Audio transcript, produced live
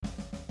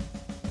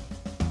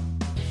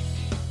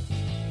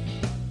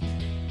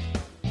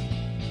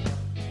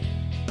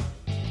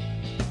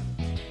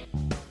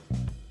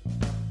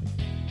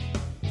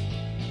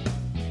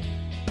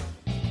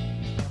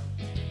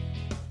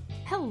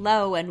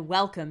Hello and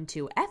welcome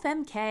to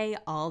FMK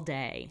All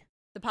Day.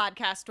 The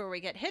podcast where we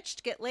get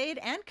hitched, get laid,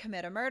 and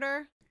commit a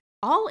murder.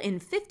 All in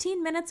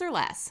 15 minutes or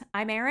less.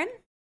 I'm Erin.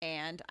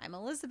 And I'm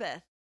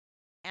Elizabeth.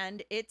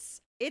 And it's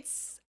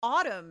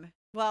autumn.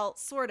 Well,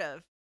 sort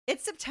of.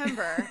 It's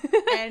September.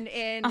 And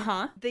in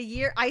the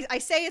year, I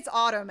say it's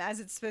autumn as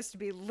it's supposed to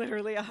be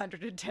literally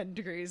 110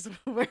 degrees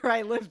where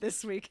I live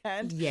this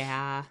weekend.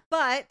 Yeah.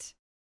 But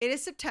it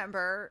is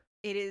September.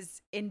 It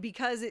is, and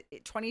because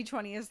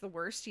 2020 is the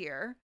worst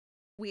year,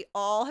 we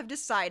all have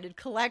decided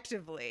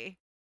collectively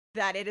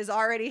that it is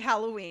already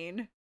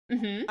Halloween.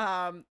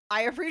 Mm-hmm.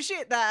 I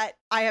appreciate that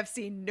I have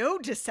seen no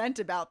dissent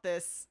about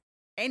this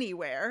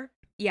anywhere.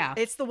 Yeah.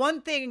 It's the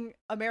one thing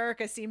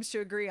America seems to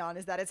agree on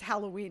is that it's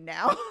Halloween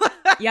now.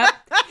 Yep.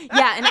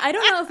 Yeah, and I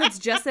don't know if it's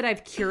just that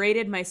I've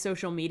curated my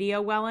social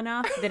media well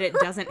enough that it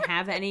doesn't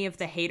have any of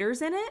the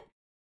haters in it,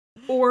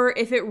 or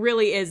if it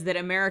really is that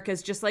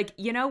America's just like,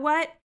 you know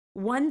what?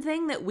 One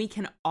thing that we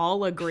can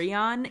all agree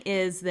on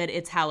is that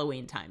it's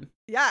Halloween time.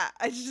 Yeah,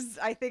 I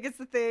think it's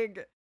the thing.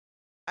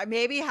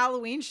 Maybe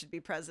Halloween should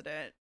be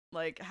president.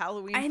 Like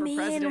Halloween for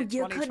president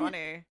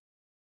 2020.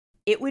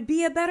 It would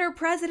be a better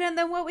president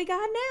than what we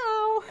got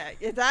now.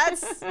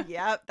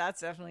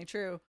 That's definitely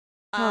true.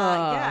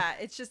 Yeah,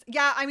 it's just,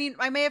 I mean,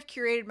 I may have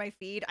curated my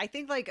feed. I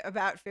think like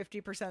about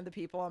 50% of the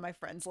people on my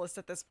friends list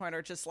at this point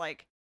are just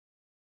like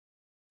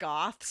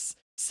goths.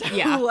 So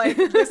yeah.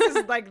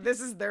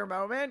 this is their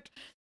moment.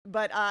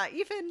 But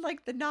even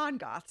like the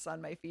non-goths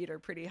on my feed are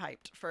pretty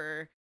hyped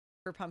for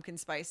pumpkin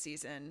spice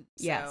season.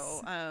 Yes.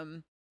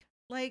 So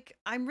like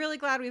I'm really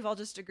glad we've all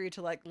just agreed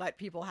to like let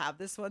people have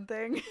this one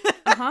thing.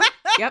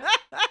 Yep.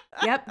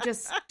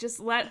 Just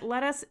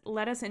let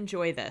us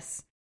enjoy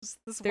this.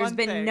 There's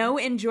been no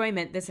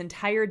enjoyment this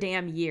entire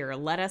damn year.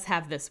 Let us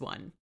have this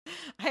one.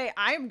 Hey,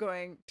 I'm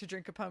going to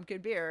drink a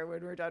pumpkin beer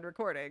when we're done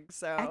recording.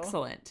 So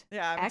excellent.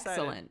 Yeah, I'm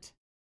excellent. Excited.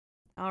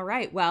 All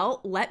right. Well,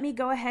 let me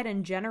go ahead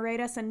and generate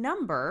us a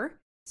number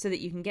so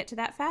that you can get to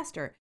that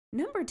faster.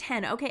 Number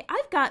 10. Okay,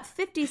 I've got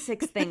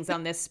 56 things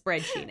on this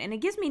spreadsheet, and it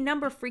gives me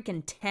number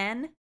freaking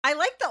 10. I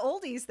like the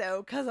oldies,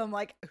 though, because I'm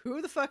like,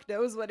 who the fuck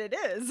knows what it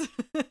is?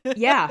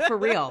 Yeah, for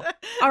real.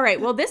 All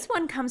right, well, this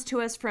one comes to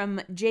us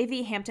from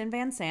J.V. Hampton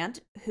Van Sant,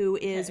 who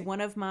is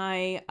one of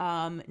my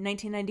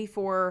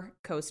 1994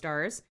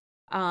 co-stars.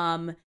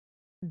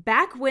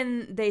 Back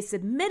when they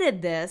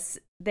submitted this,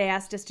 they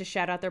asked us to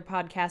shout out their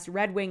podcast,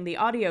 Red Wing, the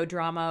audio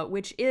drama,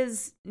 which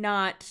is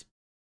not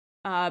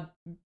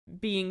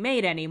being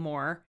made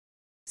anymore.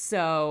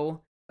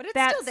 So, but it's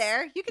still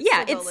there. You can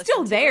it's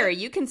still there.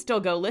 You can still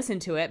go listen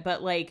to it,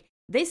 but like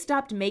they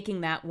stopped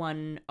making that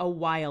one a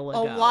while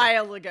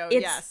ago.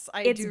 Yes,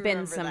 it's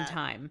been some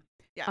time.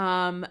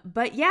 Yeah.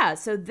 But yeah,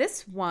 so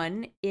this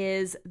one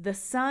is the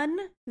sun,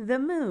 the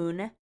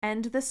moon,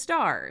 and the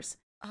stars.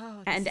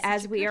 Oh, and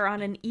as we are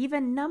on an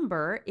even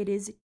number, it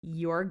is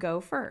your go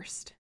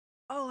first.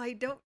 Oh, I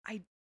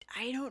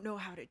don't know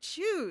how to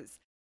choose.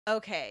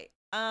 Okay.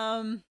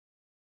 Fuck.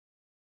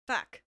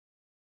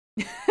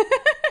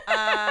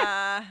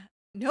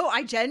 No,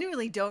 I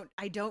genuinely don't.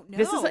 I don't know.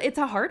 It's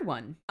a hard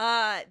one.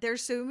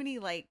 There's so many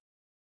like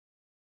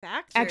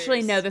factors.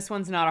 Actually, no, this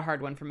one's not a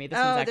hard one for me. This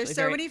one's actually there's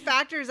so many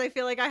factors I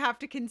feel like I have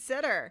to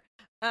consider.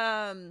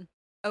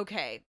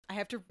 Okay, I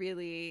have to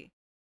really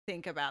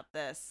think about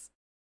this.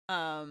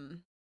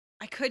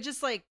 I could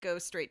just like go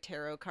straight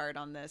tarot card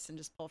on this and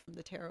just pull from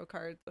the tarot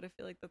cards, but I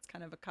feel like that's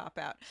kind of a cop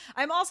out.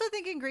 I'm also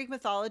thinking Greek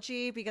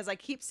mythology because I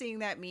keep seeing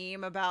that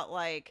meme about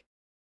like,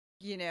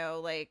 you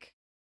know, like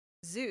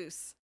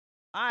Zeus,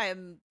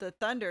 I'm the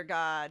thunder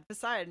god.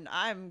 Poseidon,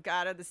 I'm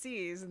god of the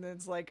seas. And then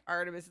it's like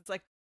Artemis, it's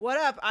like, what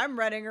up? I'm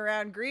running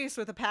around Greece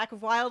with a pack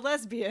of wild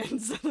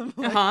lesbians.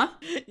 Like,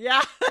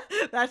 yeah,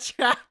 that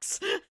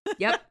tracks.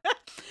 Yep.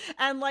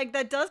 And like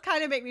that does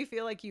kind of make me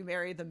feel like you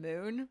marry the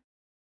moon.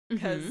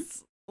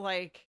 Because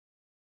like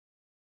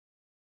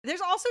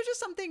there's also just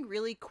something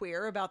really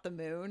queer about the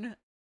moon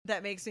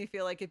that makes me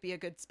feel like it'd be a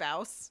good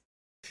spouse.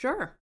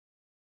 Sure.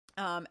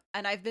 And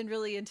I've been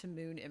really into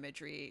moon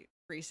imagery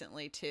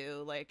recently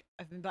too. Like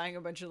I've been buying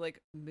a bunch of like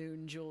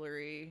moon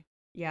jewelry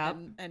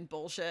and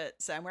bullshit.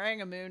 So I'm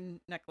wearing a moon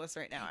necklace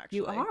right now, actually.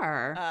 You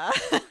are.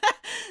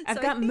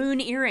 I've got moon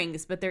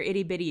earrings, but they're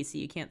itty bitty, so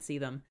you can't see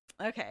them.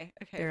 Okay.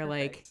 They're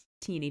like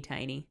teeny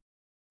tiny.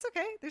 It's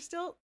okay. You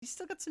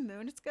still got some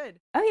moon. It's good.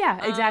 Oh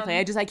yeah, exactly.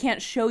 I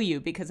can't show you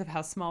because of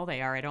how small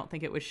they are. I don't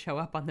think it would show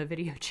up on the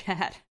video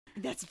chat.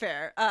 That's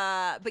fair.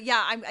 But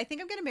yeah, I think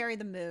I'm gonna marry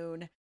the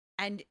moon.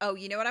 And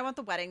you know what I want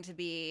the wedding to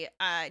be?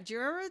 Do you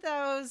remember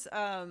those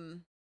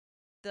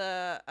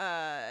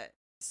the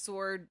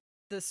sword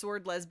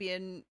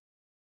lesbian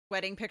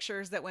wedding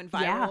pictures that went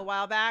viral a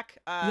while back?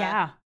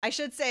 Yeah. I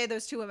should say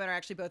those two women are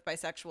actually both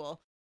bisexual.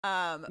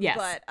 Yes.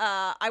 But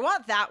I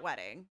want that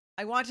wedding.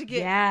 I want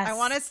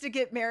us to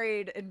get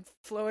married in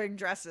flowing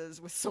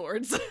dresses with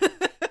swords.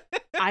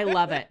 I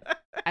love it.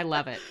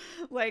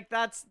 Like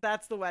that's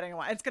the wedding I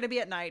want. It's going to be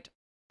at night,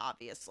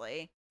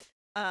 obviously.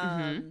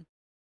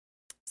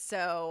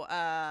 So,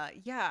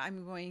 yeah,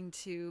 I'm going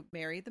to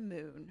marry the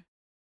moon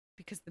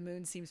because the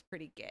moon seems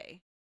pretty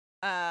gay.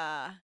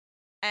 And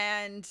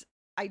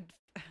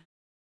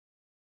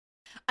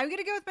I'm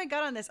gonna go with my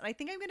gut on this, and I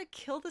think I'm gonna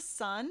kill the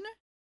sun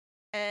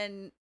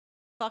and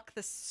fuck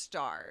the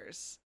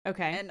stars.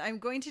 Okay. And I'm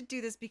going to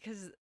do this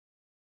because,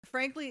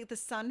 frankly, the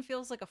sun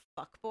feels like a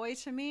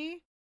fuckboy to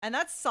me, and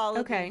that's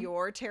solidly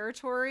your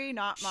territory,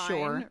 not mine.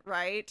 Sure.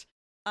 Right?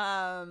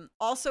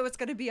 Also, it's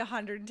gonna be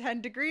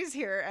 110 degrees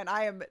here, and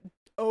I am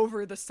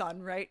over the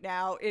sun right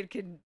now. It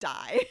can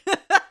die.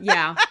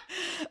 Yeah.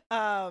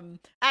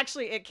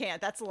 Actually, it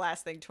can't. That's the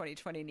last thing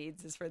 2020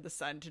 needs, is for the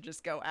sun to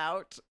just go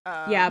out.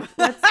 Yeah,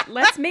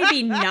 let's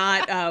maybe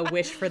not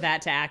wish for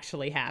that to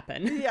actually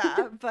happen.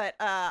 Yeah, but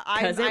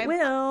because it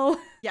will.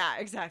 Yeah,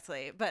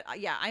 exactly. But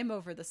yeah, I'm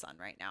over the sun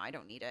right now. I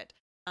don't need it.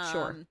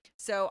 Sure.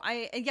 So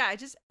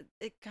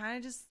it kind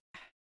of just,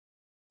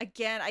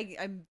 again,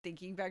 I'm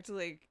thinking back to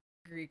like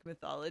Greek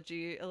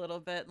mythology a little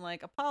bit, and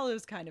like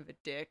Apollo's kind of a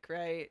dick,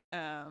 right?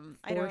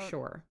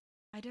 Sure.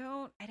 I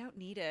don't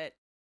need it.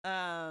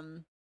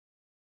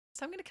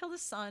 So I'm gonna kill the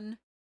sun,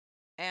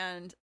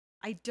 and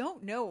I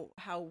don't know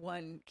how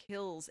one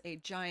kills a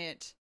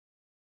giant,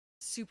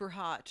 super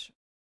hot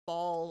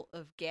ball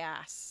of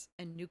gas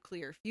and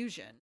nuclear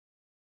fusion.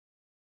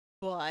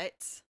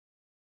 But,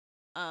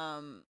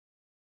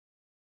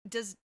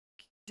 does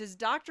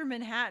Dr.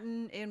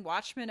 Manhattan in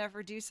Watchmen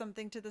ever do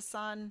something to the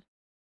sun?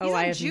 He's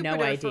I on have Jupiter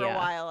no idea. for a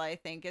while, I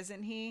think,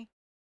 isn't he?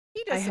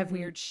 He does some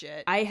weird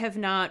shit. I have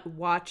not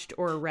watched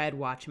or read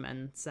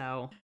Watchmen,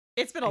 so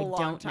it's been a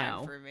long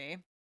time for me.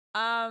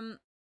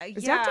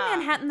 Is Dr.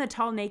 Manhattan the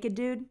tall naked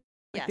dude? Like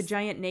yes. The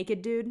giant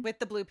naked dude? With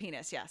the blue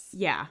penis, yes.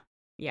 Yeah.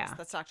 Yes,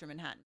 that's Dr.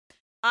 Manhattan.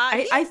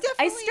 I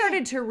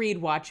started to read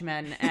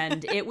Watchmen,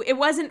 and it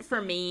wasn't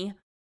for me.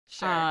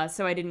 Sure.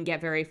 So I didn't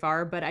get very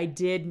far, but I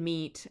did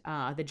meet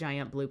the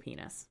giant blue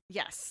penis.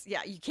 Yes.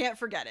 Yeah, you can't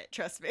forget it,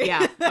 trust me.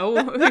 Yeah.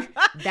 Oh,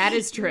 that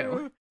is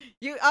true.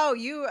 You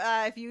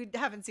if you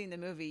haven't seen the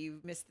movie,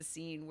 you've missed the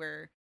scene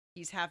where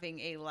he's having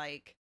a,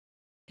 like,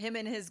 him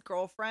and his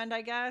girlfriend,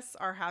 I guess,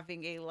 are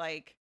having a,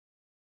 like,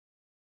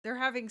 they're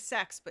having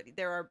sex, but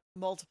there are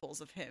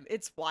multiples of him.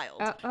 It's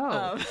wild.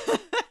 A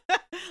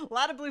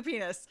lot of blue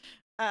penis.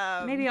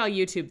 Maybe I'll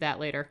YouTube that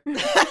later.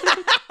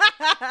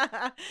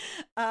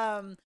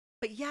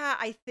 But yeah,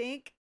 I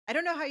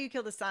don't know how you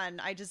kill the sun.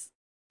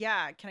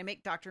 Can I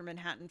make Dr.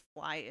 Manhattan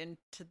fly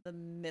into the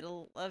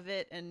middle of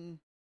it and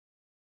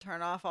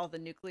turn off all the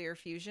nuclear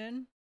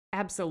fusion?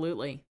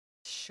 Absolutely.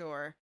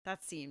 Sure.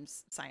 That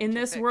seems scientific. In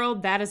this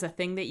world, that is a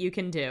thing that you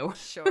can do.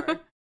 Sure.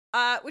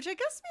 Which I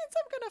guess means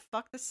I'm gonna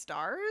fuck the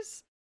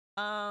stars.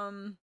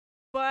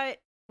 But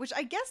which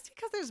I guess,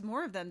 because there's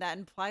more of them, that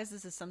implies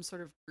this is some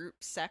sort of group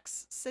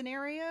sex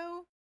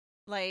scenario.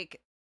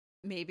 Like,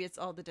 maybe it's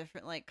all the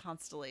different, like,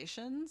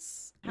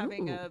 constellations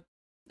having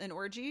an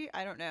orgy.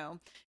 I don't know.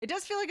 It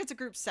does feel like it's a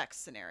group sex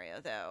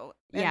scenario, though.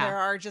 And there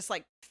are just,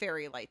 like,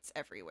 fairy lights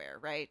everywhere,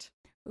 right?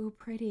 Ooh,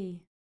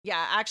 pretty.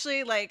 Yeah,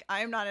 actually, like,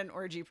 I'm not an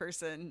orgy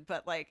person,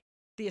 but, like,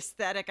 the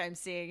aesthetic I'm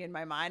seeing in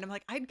my mind, I'm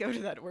like, I'd go to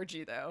that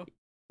orgy, though.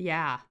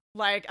 Yeah.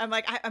 Like, I'm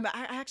like, I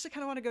actually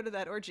kind of want to go to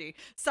that orgy.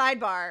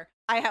 Sidebar,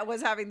 I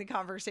was having the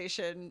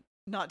conversation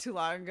not too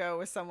long ago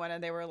with someone,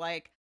 and they were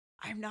like,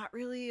 I'm not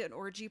really an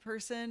orgy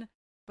person,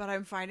 but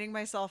I'm finding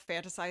myself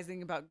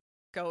fantasizing about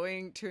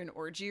going to an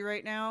orgy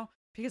right now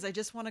because I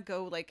just want to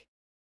go, like,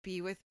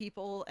 be with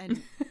people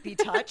and be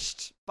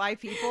touched by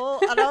people.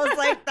 And I was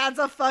like, that's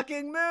a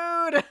fucking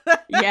mood.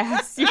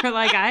 Yes, you're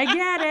like, I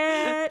get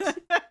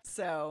it.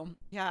 So,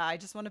 yeah, I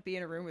just want to be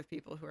in a room with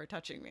people who are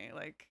touching me.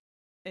 Like,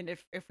 and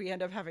if we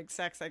end up having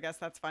sex, I guess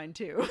that's fine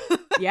too.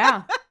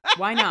 Yeah,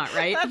 why not,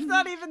 right? That's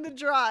not even the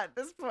draw at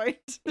this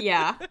point.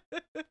 Yeah.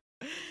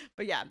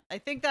 But yeah, I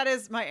think that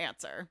is my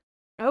answer.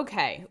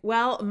 Okay,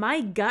 well,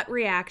 my gut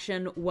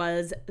reaction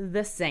was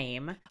the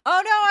same.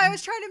 Oh no, I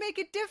was trying to make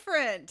it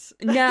different.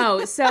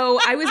 No, so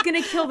I was going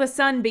to kill the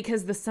sun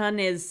because the sun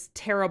is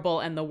terrible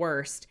and the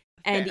worst.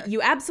 Fair. And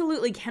you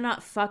absolutely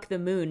cannot fuck the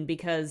moon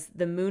because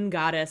the moon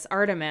goddess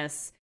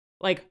Artemis,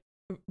 like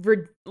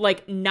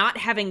not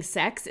having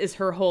sex is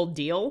her whole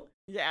deal.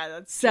 Yeah,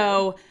 that's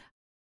so true.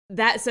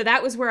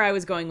 That was where I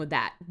was going with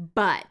that.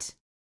 But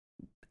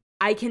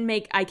I can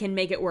make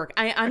it work.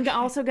 I'm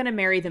also going to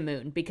marry the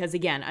moon because,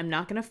 again, I'm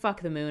not going to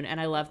fuck the moon, and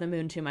I love the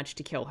moon too much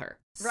to kill her.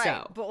 Right,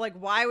 so, but, like,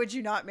 why would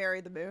you not marry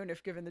the moon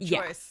if given the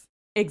choice?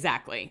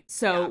 Exactly.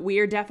 So we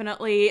are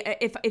definitely,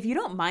 if you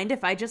don't mind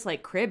if I just,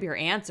 like, crib your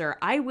answer,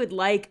 I would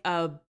like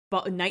a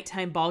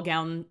nighttime ball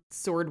gown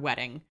sword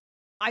wedding.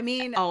 I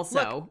mean,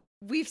 also. Look,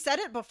 we've said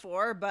it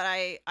before, but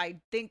I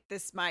think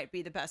this might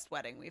be the best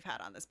wedding we've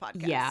had on this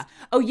podcast. Yeah.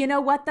 Oh, you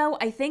know what, though?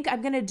 I think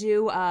I'm going to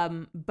do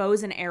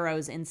bows and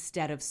arrows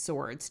instead of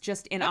swords,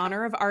 just in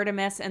honor of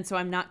Artemis, and so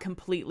I'm not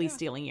completely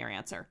stealing your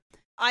answer.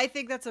 I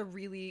think that's a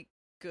really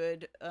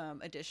good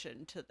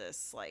addition to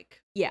this,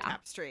 like,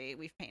 tapestry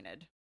we've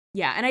painted.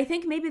 Yeah, and I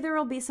think maybe there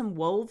will be some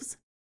wolves.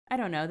 I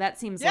don't know. That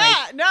seems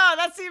that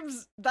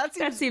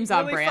seems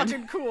on really brand.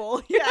 Fucking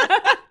cool. Yeah.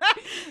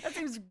 That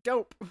seems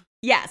dope.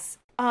 Yes.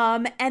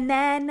 And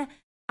then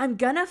I'm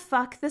gonna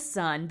fuck the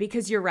sun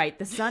because you're right.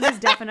 The sun is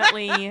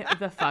definitely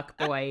the fuck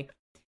boy.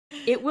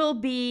 It will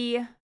be,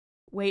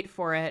 wait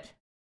for it,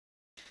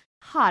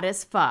 hot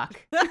as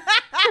fuck.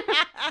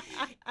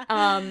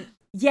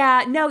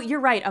 Yeah, no, you're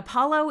right.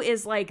 Apollo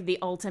is like the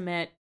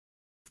ultimate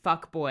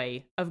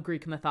fuckboy of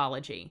Greek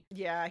mythology.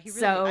 Yeah, he really.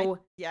 So,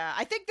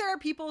 I think there are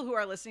people who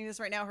are listening to this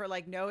right now who are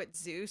like, no, it's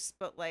Zeus,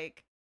 but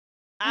like,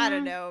 I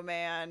don't know,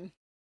 man.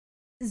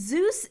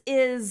 Zeus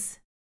isn't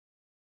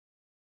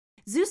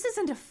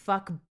a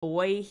fuck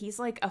boy. He's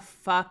like a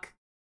fuck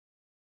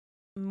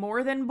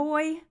more than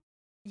boy.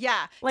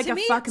 Yeah. Like a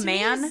fuck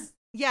man.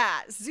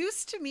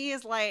 Zeus to me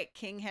is like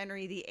King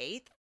Henry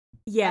VIII.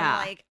 Yeah.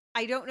 And like,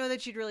 I don't know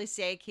that you'd really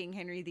say King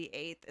Henry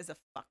VIII is a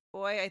fuck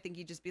boy. I think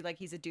you'd just be like,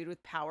 he's a dude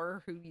with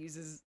power who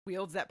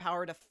wields that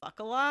power to fuck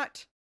a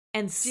lot.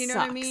 And do you know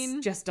sucks what I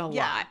mean? Just a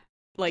lot.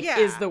 Like,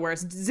 is the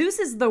worst. Zeus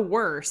is the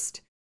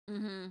worst.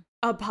 Mm-hmm.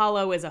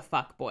 Apollo is a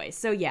fuck boy.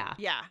 So yeah.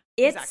 Yeah,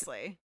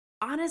 exactly.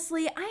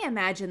 Honestly, I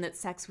imagine that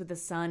sex with the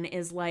sun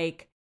is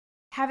like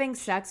having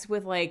sex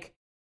with like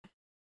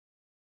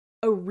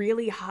a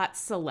really hot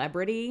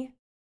celebrity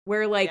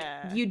where like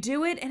you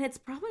do it and it's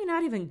probably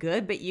not even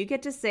good, but you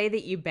get to say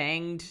that you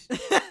banged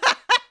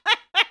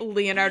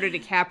Leonardo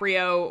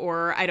DiCaprio,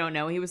 or I don't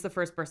know. He was the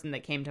first person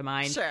that came to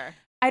mind. Sure.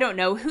 I don't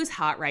know who's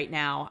hot right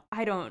now.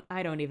 I don't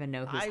even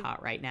know who's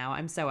hot right now.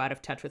 I'm so out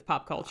of touch with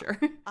pop culture.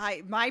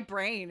 My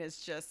brain is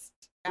just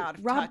out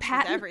of touch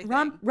with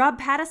everything. Rob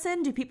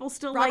Pattinson? Do people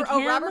still like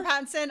him? Robert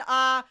Pattinson?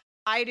 I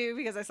do,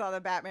 because I saw the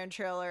Batman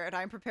trailer and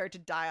I'm prepared to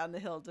die on the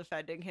hill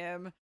defending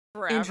him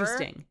forever.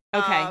 Interesting.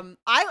 Okay.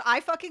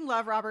 I fucking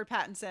love Robert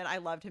Pattinson. I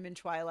loved him in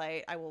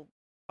Twilight. I will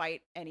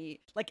fight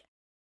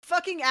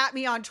fucking at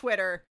me on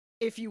Twitter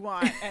if you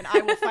want, and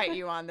I will fight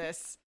you on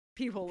this.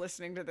 People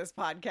listening to this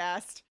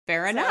podcast.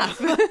 Fair enough.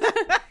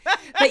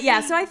 But yeah,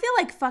 so I feel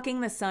like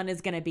fucking the sun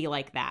is going to be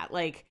like that.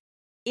 Like,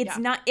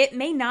 it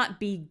may not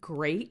be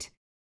great,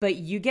 but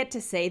you get to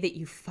say that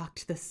you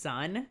fucked the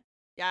sun.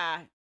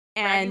 Yeah.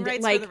 And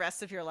rights like for the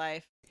rest of your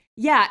life.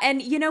 Yeah,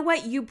 and you know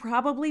what? You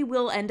probably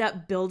will end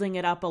up building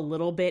it up a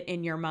little bit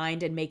in your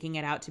mind and making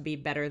it out to be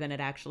better than it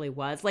actually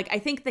was. Like, I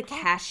think the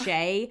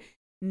cachet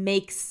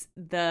makes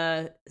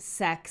the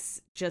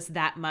sex just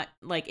that much,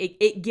 like,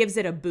 it gives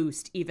it a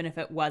boost, even if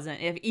it wasn't,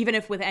 even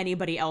if with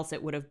anybody else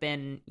it would have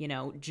been,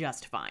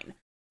 just fine.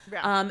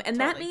 Yeah, and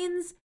that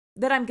means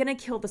that I'm gonna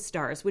kill the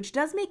stars, which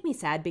does make me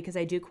sad because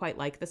I do quite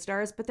like the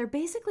stars, but they're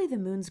basically the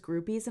moon's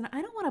groupies, and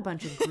I don't want a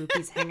bunch of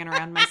groupies hanging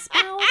around my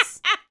spouse.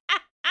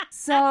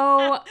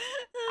 So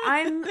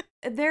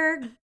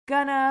they're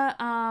gonna,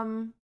 how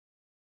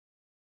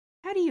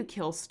do you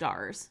kill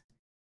stars?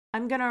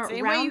 I'm gonna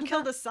same way you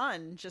kill the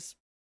sun, just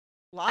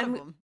a lot of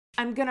them.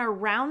 I'm gonna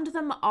round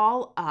them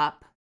all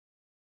up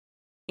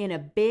in a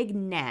big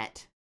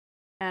net,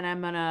 and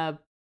I'm gonna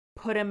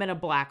put them in a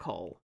black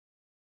hole.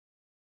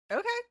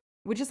 Okay.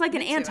 Which is like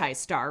an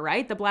anti-star,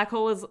 right? The black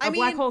hole is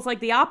black hole is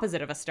like the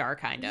opposite of a star,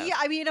 kind of. Yeah,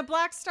 I mean, a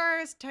black star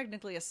is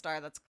technically a star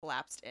that's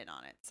collapsed in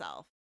on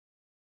itself.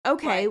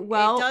 Okay, but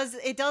well,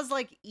 it does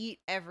like eat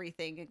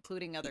everything,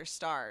 including other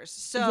stars.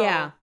 So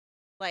yeah,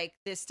 like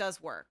this does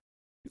work.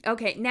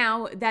 Okay,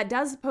 now that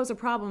does pose a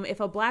problem. If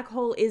a black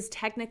hole is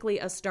technically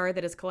a star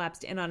that has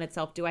collapsed in on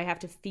itself, do I have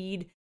to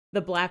feed the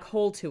black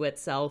hole to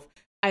itself?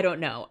 I don't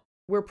know.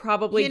 We're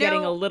probably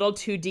getting a little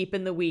too deep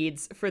in the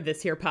weeds for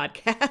this here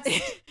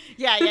podcast.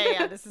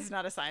 Yeah. This is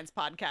not a science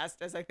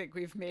podcast, as I think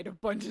we've made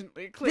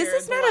abundantly clear.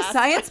 This is not a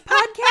science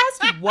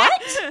podcast?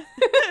 What?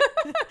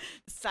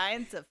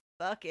 Science of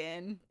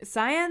fucking.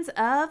 Science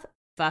of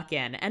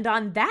fucking. And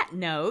on that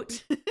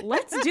note,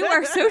 let's do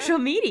our social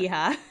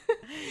media.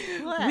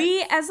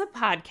 We, as a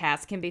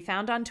podcast, can be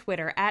found on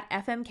Twitter at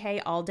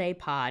FMK All Day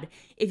Pod.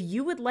 If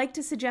you would like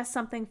to suggest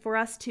something for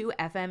us to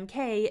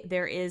FMK,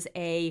 there is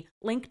a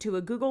link to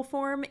a Google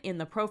form in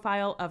the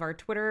profile of our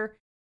Twitter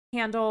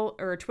handle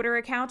or Twitter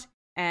account,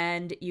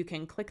 and you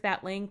can click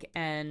that link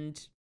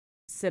and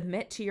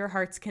submit to your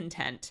heart's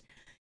content.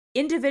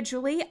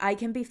 Individually, I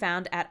can be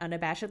found at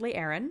Unabashedly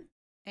Aaron.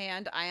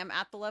 And I am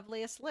at the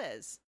loveliest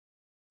Liz.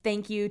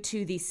 Thank you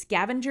to the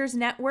Scavengers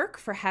Network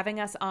for having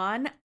us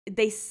on.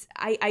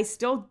 I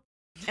still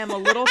am a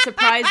little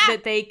surprised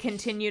that they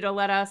continue to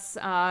let us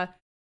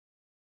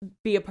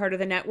be a part of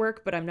the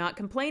network, but I'm not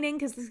complaining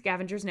because the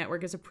Scavengers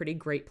Network is a pretty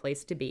great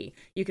place to be.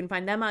 You can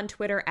find them on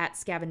Twitter at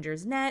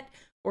ScavengersNet,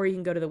 or you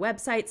can go to the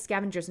website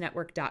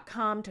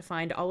scavengersnetwork.com to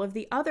find all of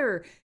the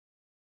other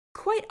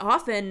quite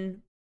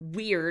often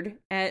weird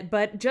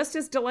but just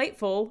as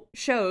delightful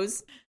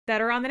shows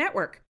that are on the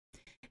network.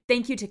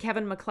 Thank you to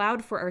Kevin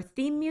MacLeod for our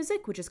theme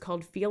music, which is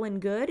called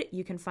Feelin' Good.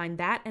 You can find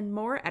that and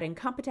more at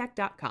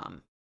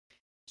Incompetech.com.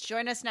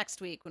 Join us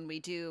next week when we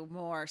do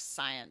more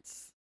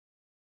science.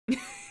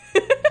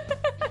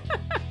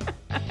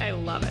 I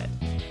love it.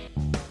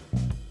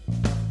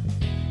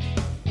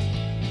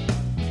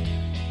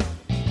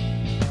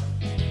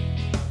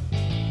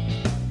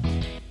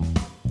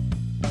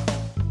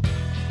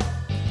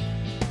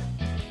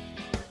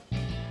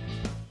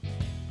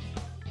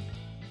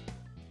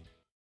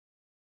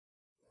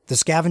 The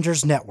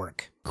Scavengers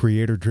Network.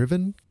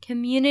 Creator-driven.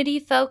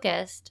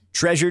 Community-focused.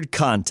 Treasured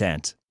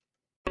content.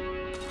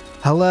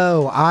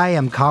 Hello, I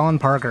am Colin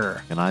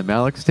Parker, And I'm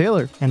Alex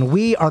Taylor. and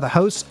we are the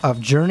hosts of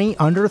Journey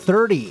Under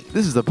 30.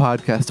 This is a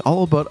podcast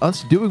all about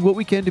us doing what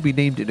we can to be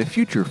named in a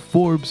future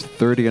Forbes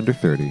 30 Under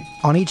 30.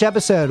 On each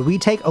episode, we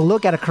take a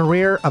look at a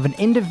career of an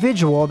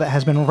individual that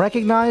has been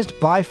recognized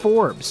by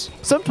Forbes.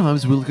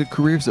 Sometimes we look at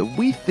careers that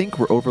we think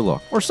were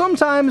overlooked. Or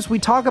sometimes we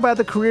talk about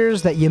the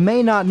careers that you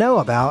may not know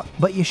about,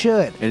 but you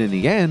should. And in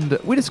the end,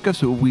 we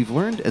discuss what we've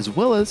learned as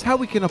well as how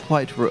we can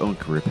apply it to our own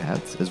career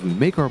paths as we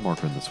make our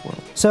mark in this world.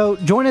 So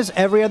join us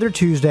every other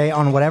Tuesday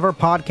on whatever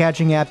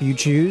podcatching app you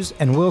choose,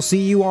 and we'll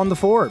see you on the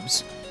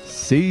Forbes.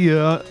 See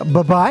ya!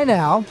 Bye-bye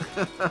now.